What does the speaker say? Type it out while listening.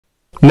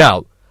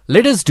Now,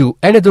 let us do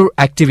another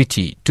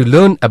activity to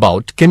learn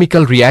about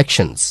chemical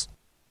reactions.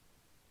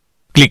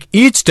 Click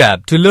each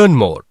tab to learn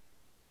more.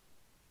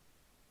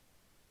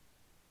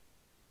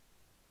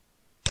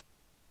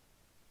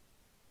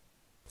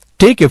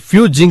 Take a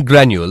few zinc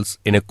granules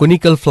in a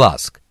conical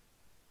flask.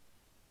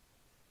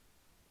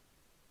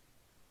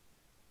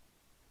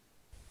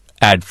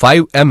 Add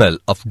 5 ml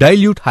of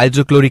dilute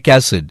hydrochloric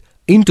acid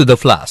into the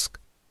flask.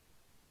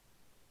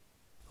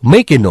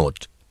 Make a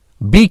note.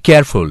 Be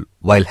careful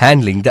while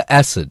handling the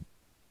acid.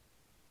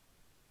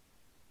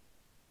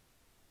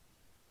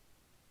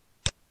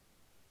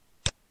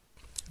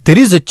 There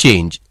is a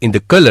change in the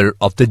color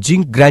of the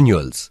zinc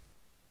granules.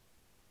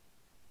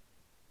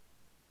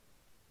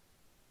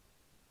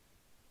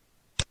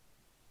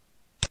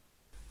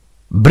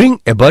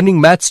 Bring a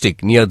burning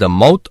matchstick near the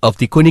mouth of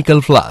the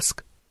conical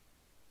flask.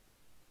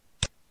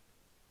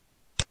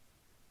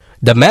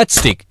 The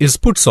matchstick is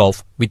put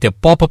off with a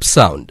pop-up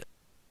sound.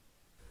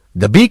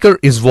 The beaker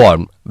is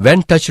warm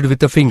when touched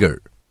with a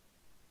finger.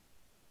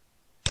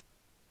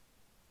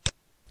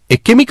 A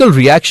chemical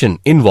reaction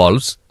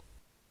involves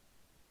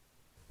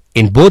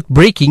in both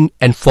breaking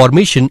and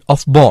formation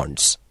of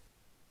bonds,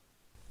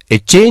 a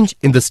change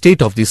in the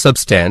state of the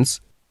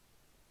substance,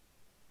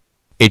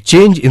 a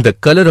change in the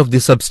color of the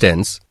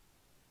substance,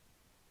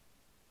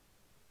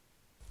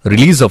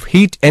 release of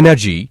heat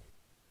energy,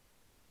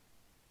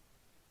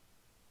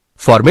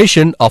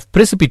 formation of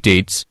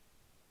precipitates,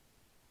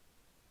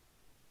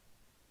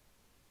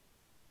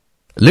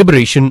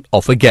 liberation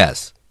of a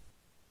gas.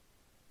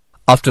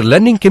 After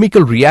learning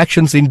chemical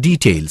reactions in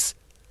details,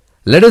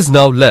 let us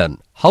now learn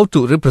how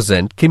to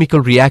represent chemical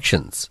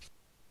reactions.